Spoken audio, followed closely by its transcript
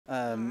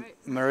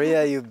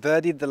Maria, you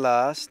birdied the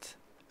last,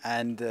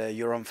 and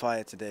you're on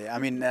fire today. I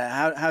mean,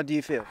 how do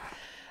you feel?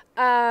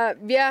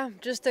 Yeah,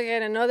 just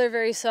again another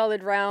very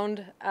solid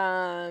round.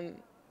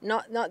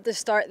 Not the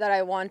start that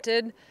I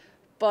wanted,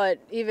 but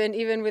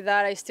even with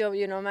that, I still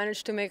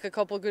managed to make a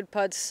couple good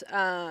putts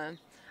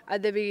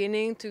at the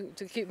beginning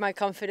to keep my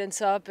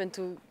confidence up and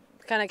to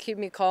kind of keep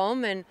me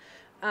calm. And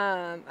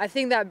I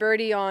think that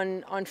birdie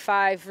on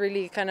 5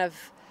 really kind of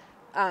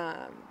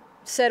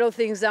settled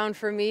things down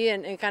for me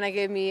and kind of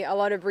gave me a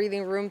lot of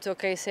breathing room to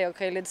say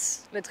okay,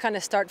 let's kind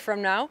of start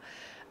from now.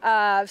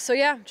 So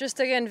yeah,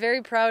 just again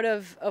very proud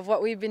of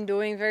what we've been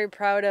doing. Very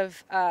proud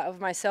of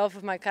myself,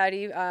 of my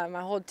caddy,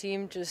 my whole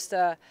team. Just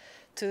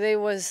today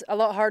was a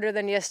lot harder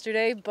than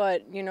yesterday,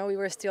 but we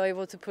were still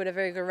able to put a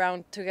very good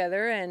round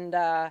together. And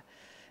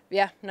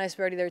yeah, nice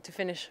birdie there to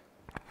finish.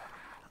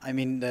 I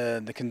mean,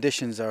 the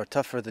conditions are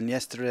tougher than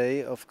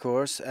yesterday, of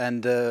course,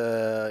 and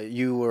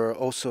you were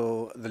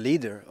also the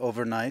leader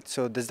overnight.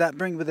 So does that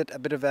bring with it a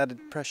bit of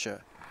added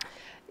pressure?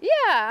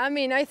 Yeah, I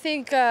mean, I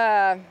think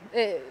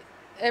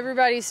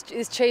everybody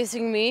is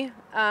chasing me.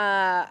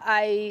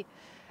 I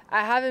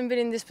haven't been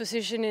in this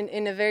position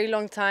in a very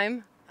long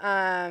time,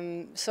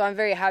 so I'm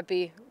very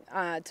happy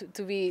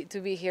to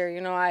be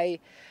here.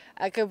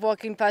 I kept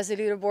walking past the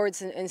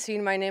leaderboards and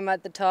seeing my name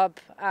at the top.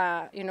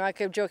 I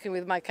kept joking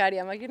with my caddy.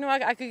 I'm like,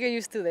 I could get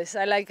used to this.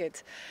 I like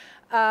it.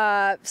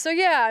 So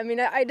yeah, I mean,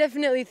 I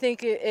definitely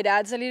think it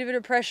adds a little bit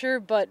of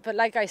pressure. But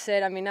like I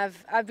said, I mean,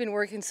 I've been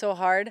working so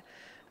hard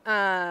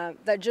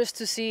that just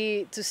to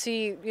see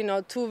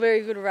 2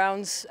 very good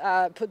rounds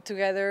put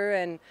together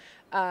and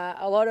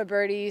a lot of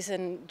birdies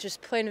and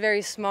just playing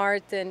very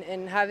smart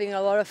and having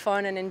a lot of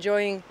fun and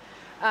enjoying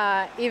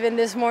even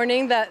this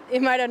morning that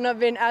it might have not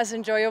been as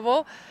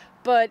enjoyable.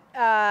 But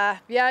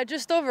yeah,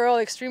 just overall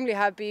extremely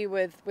happy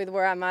with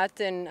where I'm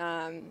at and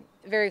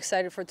very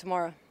excited for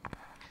tomorrow.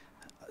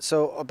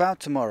 So about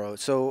tomorrow,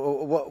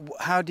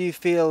 how do you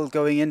feel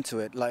going into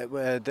it, like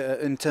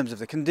in terms of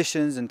the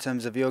conditions, in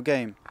terms of your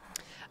game?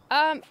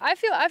 I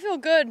feel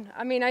good.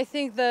 I mean, I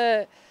think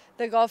the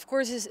golf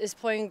course is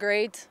playing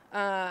great.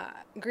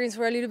 Greens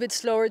were a little bit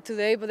slower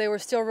today, but they were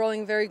still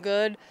rolling very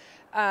good.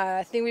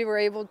 I think we were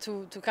able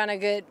to kind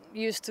of get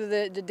used to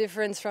the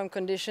difference from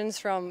conditions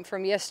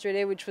from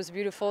yesterday, which was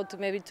beautiful, to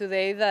maybe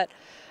today that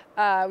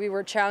we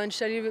were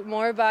challenged a little bit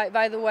more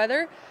by the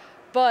weather.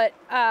 But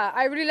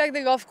I really like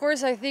the golf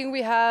course. I think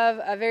we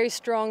have a very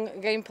strong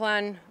game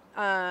plan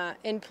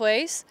in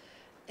place.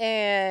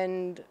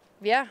 And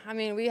yeah, I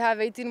mean, we have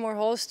 18 more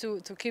holes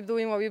to keep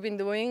doing what we've been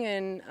doing.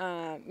 And,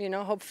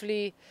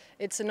 hopefully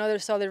it's another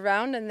solid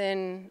round and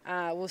then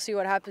we'll see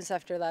what happens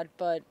after that.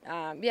 But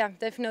yeah,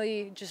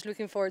 definitely just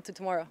looking forward to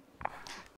tomorrow.